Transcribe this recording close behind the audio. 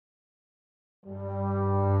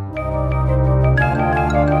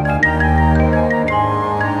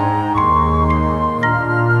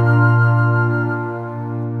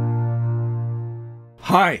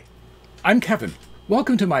Hi, I'm Kevin.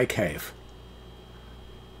 Welcome to my cave.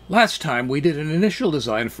 Last time we did an initial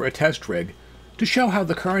design for a test rig to show how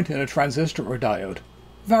the current in a transistor or diode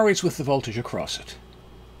varies with the voltage across it.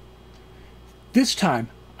 This time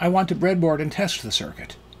I want to breadboard and test the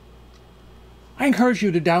circuit. I encourage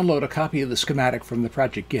you to download a copy of the schematic from the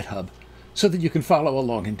project GitHub so that you can follow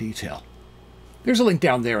along in detail. There's a link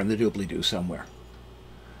down there in the doobly-doo somewhere.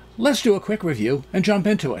 Let's do a quick review and jump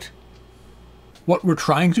into it. What we're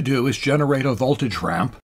trying to do is generate a voltage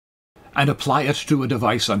ramp and apply it to a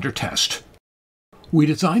device under test. We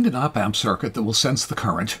designed an op-amp circuit that will sense the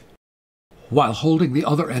current while holding the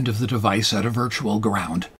other end of the device at a virtual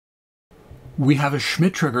ground. We have a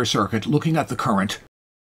Schmitt trigger circuit looking at the current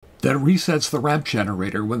that resets the ramp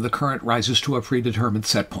generator when the current rises to a predetermined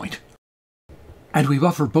set point. And we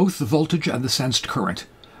buffer both the voltage and the sensed current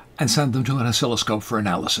and send them to an oscilloscope for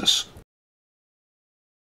analysis.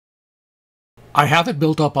 I have it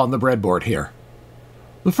built up on the breadboard here.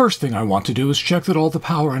 The first thing I want to do is check that all the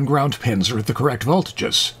power and ground pins are at the correct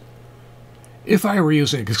voltages. If I were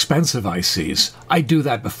using expensive ICs, I'd do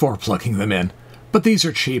that before plugging them in, but these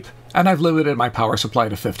are cheap, and I've limited my power supply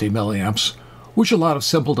to 50 milliamps, which a lot of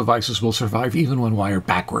simple devices will survive even when wired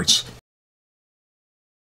backwards.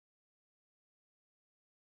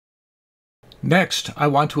 Next, I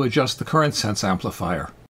want to adjust the current sense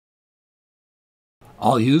amplifier.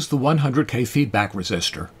 I'll use the 100K feedback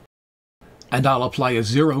resistor, and I'll apply a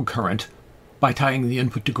zero current by tying the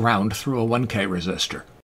input to ground through a 1K resistor.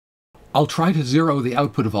 I'll try to zero the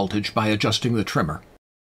output voltage by adjusting the trimmer.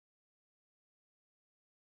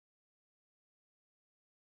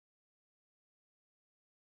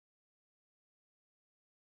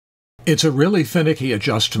 It's a really finicky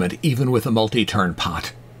adjustment even with a multi-turn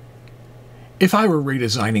pot. If I were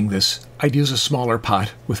redesigning this, I'd use a smaller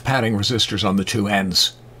pot with padding resistors on the two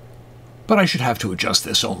ends. But I should have to adjust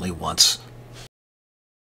this only once.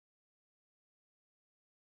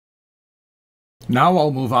 Now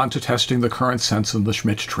I'll move on to testing the current sense in the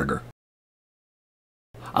Schmitt trigger.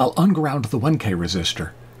 I'll unground the 1K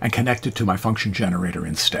resistor and connect it to my function generator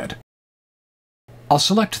instead. I'll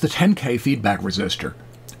select the 10K feedback resistor,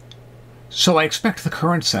 so I expect the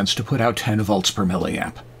current sense to put out 10 volts per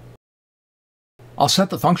milliamp. I'll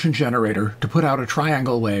set the function generator to put out a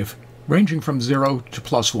triangle wave ranging from 0 to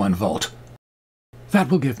plus 1 volt.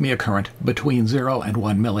 That will give me a current between 0 and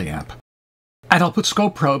 1 milliamp. And I'll put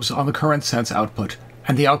scope probes on the current sense output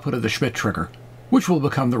and the output of the Schmitt trigger, which will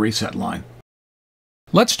become the reset line.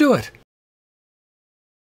 Let's do it!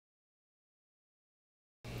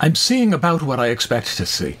 I'm seeing about what I expect to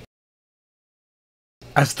see.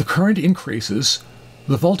 As the current increases,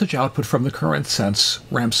 the voltage output from the current sense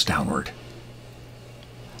ramps downward.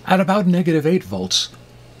 At about -8 volts,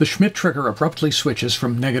 the Schmitt trigger abruptly switches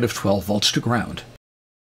from -12 volts to ground.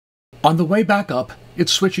 On the way back up,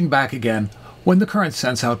 it's switching back again when the current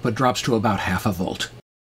sense output drops to about half a volt.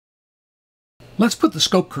 Let's put the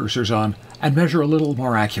scope cursors on and measure a little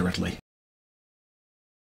more accurately.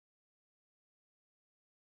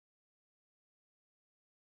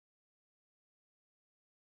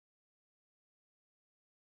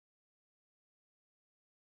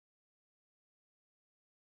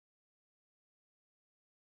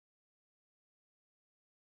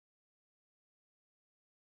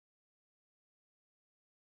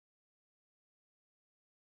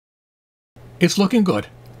 It's looking good.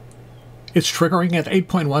 It's triggering at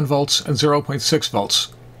 8.1 volts and 0.6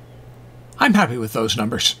 volts. I'm happy with those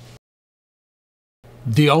numbers.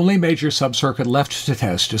 The only major subcircuit left to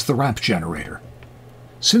test is the ramp generator.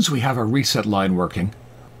 Since we have a reset line working,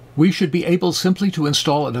 we should be able simply to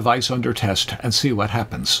install a device under test and see what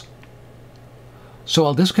happens. So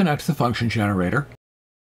I'll disconnect the function generator,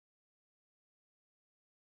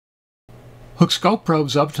 hook scope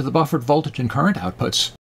probes up to the buffered voltage and current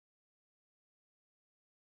outputs,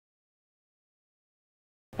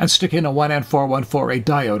 and stick in a 1N4148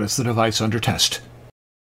 diode as the device under test.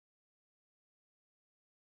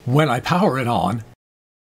 When I power it on,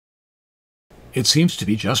 it seems to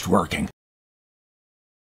be just working.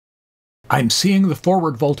 I'm seeing the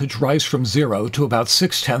forward voltage rise from 0 to about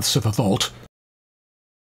 0.6 of a volt,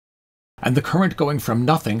 and the current going from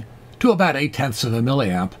nothing to about 0.8 of a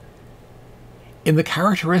milliamp in the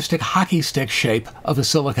characteristic hockey stick shape of a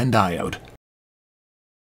silicon diode.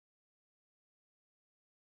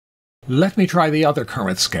 Let me try the other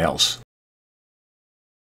current scales.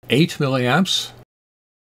 8 milliamps,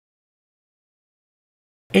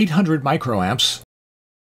 800 microamps,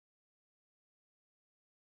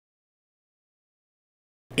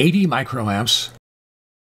 80 microamps,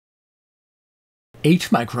 8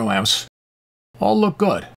 microamps, all look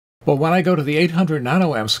good. But when I go to the 800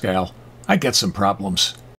 nanoamp scale, I get some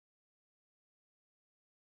problems.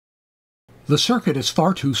 The circuit is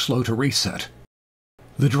far too slow to reset.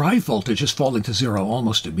 The drive voltage is falling to zero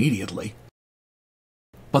almost immediately,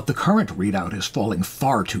 but the current readout is falling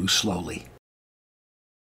far too slowly.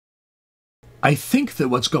 I think that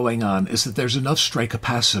what's going on is that there's enough stray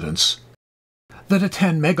capacitance that a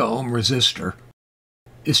 10 megaohm resistor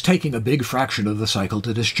is taking a big fraction of the cycle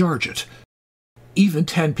to discharge it. Even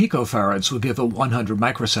 10 picofarads would give a 100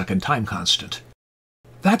 microsecond time constant.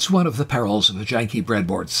 That's one of the perils of a janky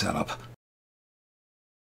breadboard setup.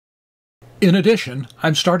 In addition,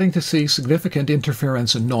 I'm starting to see significant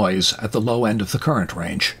interference and noise at the low end of the current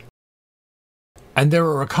range. And there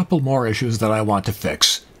are a couple more issues that I want to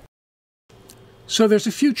fix. So there's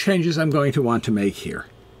a few changes I'm going to want to make here.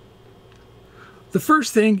 The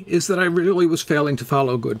first thing is that I really was failing to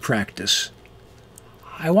follow good practice.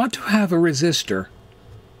 I want to have a resistor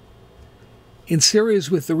in series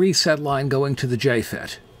with the reset line going to the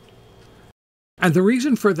JFET. And the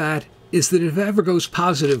reason for that is that if it ever goes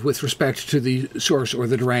positive with respect to the source or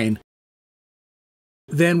the drain,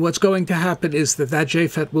 then what's going to happen is that that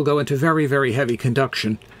JFET will go into very, very heavy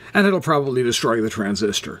conduction, and it'll probably destroy the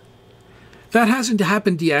transistor. That hasn't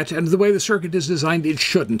happened yet, and the way the circuit is designed, it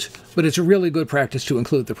shouldn't, but it's a really good practice to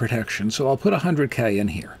include the protection, so I'll put 100K in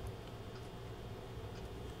here.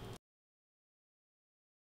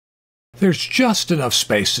 There's just enough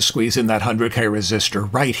space to squeeze in that 100K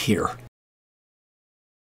resistor right here.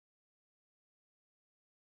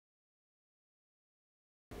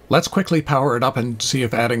 Let's quickly power it up and see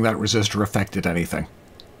if adding that resistor affected anything.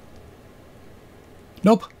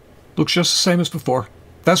 Nope, looks just the same as before.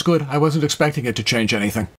 That's good, I wasn't expecting it to change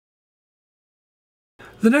anything.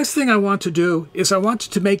 The next thing I want to do is I want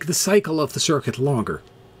to make the cycle of the circuit longer.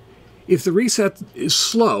 If the reset is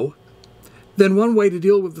slow, then one way to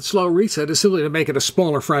deal with the slow reset is simply to make it a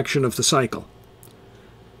smaller fraction of the cycle.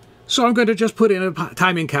 So I'm going to just put in a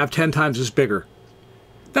timing cap 10 times as bigger.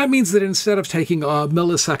 That means that instead of taking a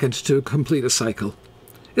millisecond to complete a cycle,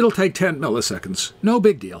 it'll take 10 milliseconds. No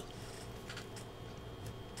big deal.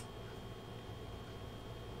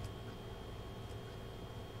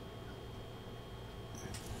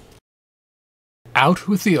 Out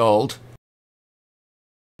with the old,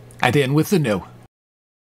 and in with the new.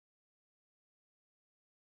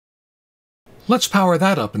 Let's power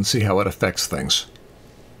that up and see how it affects things.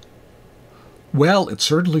 Well, it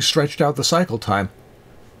certainly stretched out the cycle time.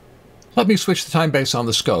 Let me switch the time base on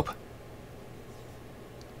the scope.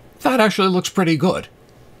 That actually looks pretty good.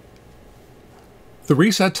 The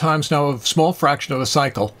reset time's now a small fraction of a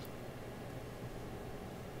cycle.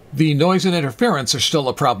 The noise and interference are still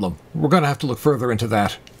a problem. We're going to have to look further into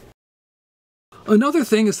that. Another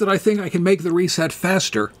thing is that I think I can make the reset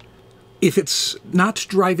faster if it's not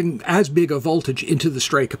driving as big a voltage into the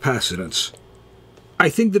stray capacitance. I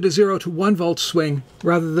think that a 0 to 1 volt swing,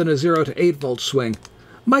 rather than a 0 to 8 volt swing,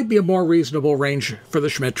 might be a more reasonable range for the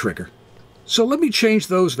Schmidt trigger. So let me change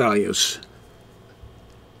those values.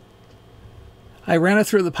 I ran it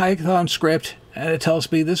through the Python script, and it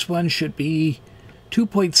tells me this one should be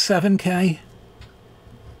 2.7K.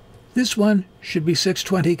 This one should be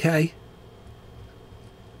 620K.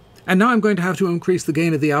 And now I'm going to have to increase the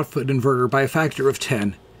gain of the output inverter by a factor of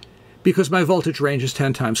 10, because my voltage range is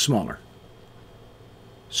 10 times smaller.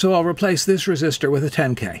 So I'll replace this resistor with a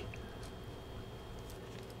 10K.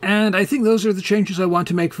 And I think those are the changes I want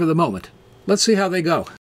to make for the moment. Let's see how they go.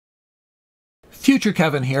 Future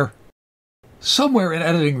Kevin here. Somewhere in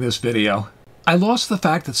editing this video, I lost the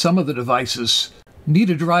fact that some of the devices need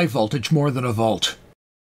a drive voltage more than a volt.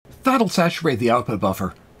 That'll saturate the output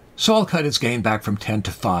buffer, so I'll cut its gain back from 10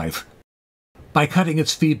 to 5, by cutting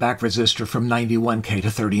its feedback resistor from 91K to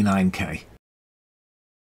 39K.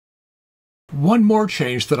 One more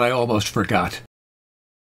change that I almost forgot.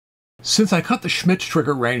 Since I cut the Schmidt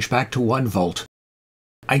trigger range back to 1 volt,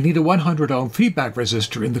 I need a 100 ohm feedback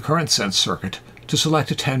resistor in the current sense circuit to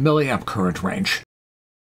select a 10 milliamp current range.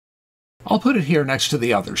 I'll put it here next to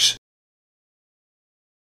the others.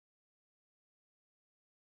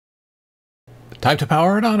 Time to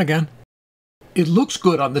power it on again. It looks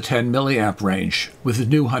good on the 10 milliamp range with the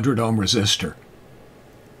new 100 ohm resistor.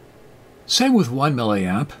 Same with 1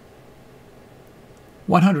 milliamp,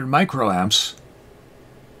 100 microamps,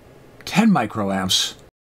 10 microamps.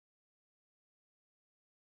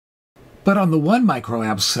 But on the 1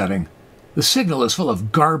 microamp setting, the signal is full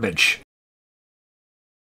of garbage.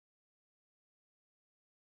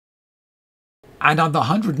 And on the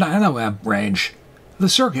 100 nanoamp range, the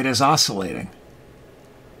circuit is oscillating.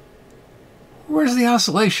 Where's the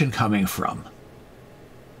oscillation coming from?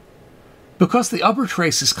 Because the upper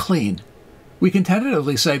trace is clean, we can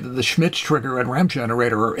tentatively say that the Schmidt trigger and ramp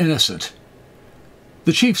generator are innocent.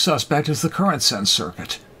 The chief suspect is the current sense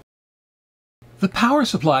circuit. The power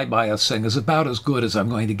supply biasing is about as good as I'm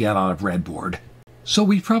going to get on a breadboard, so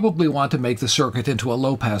we probably want to make the circuit into a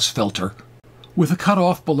low-pass filter, with a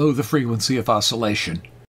cutoff below the frequency of oscillation,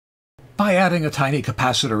 by adding a tiny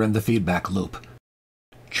capacitor in the feedback loop.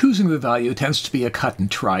 Choosing the value tends to be a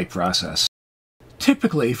cut-and-try process.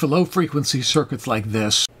 Typically, for low-frequency circuits like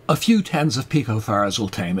this, a few tens of picofarads will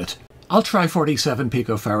tame it. I'll try 47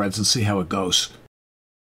 picofarads and see how it goes.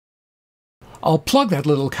 I'll plug that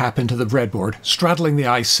little cap into the breadboard, straddling the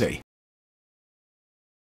IC.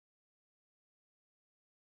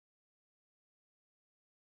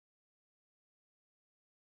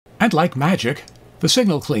 And like magic, the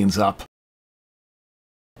signal cleans up.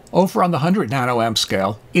 Over on the 100 nanoamp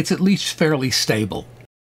scale, it's at least fairly stable.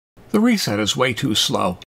 The reset is way too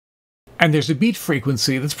slow, and there's a beat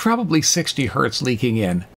frequency that's probably 60 Hz leaking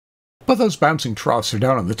in, but those bouncing troughs are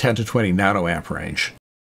down in the 10 to 20 nanoamp range.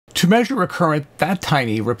 To measure a current that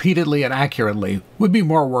tiny repeatedly and accurately would be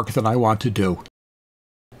more work than I want to do.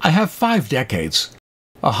 I have 5 decades,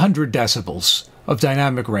 100 decibels, of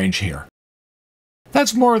dynamic range here.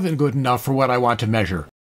 That's more than good enough for what I want to measure.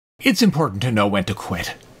 It's important to know when to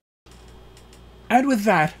quit. And with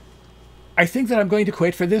that, I think that I'm going to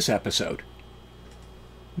quit for this episode.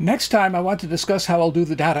 Next time I want to discuss how I'll do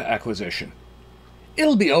the data acquisition.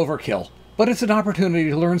 It'll be overkill, but it's an opportunity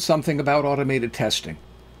to learn something about automated testing.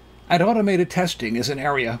 And automated testing is an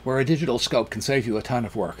area where a digital scope can save you a ton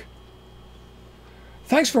of work.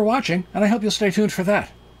 Thanks for watching, and I hope you'll stay tuned for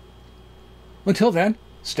that. Until then,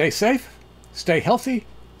 stay safe, stay healthy,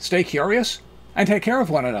 stay curious, and take care of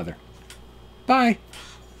one another. Bye!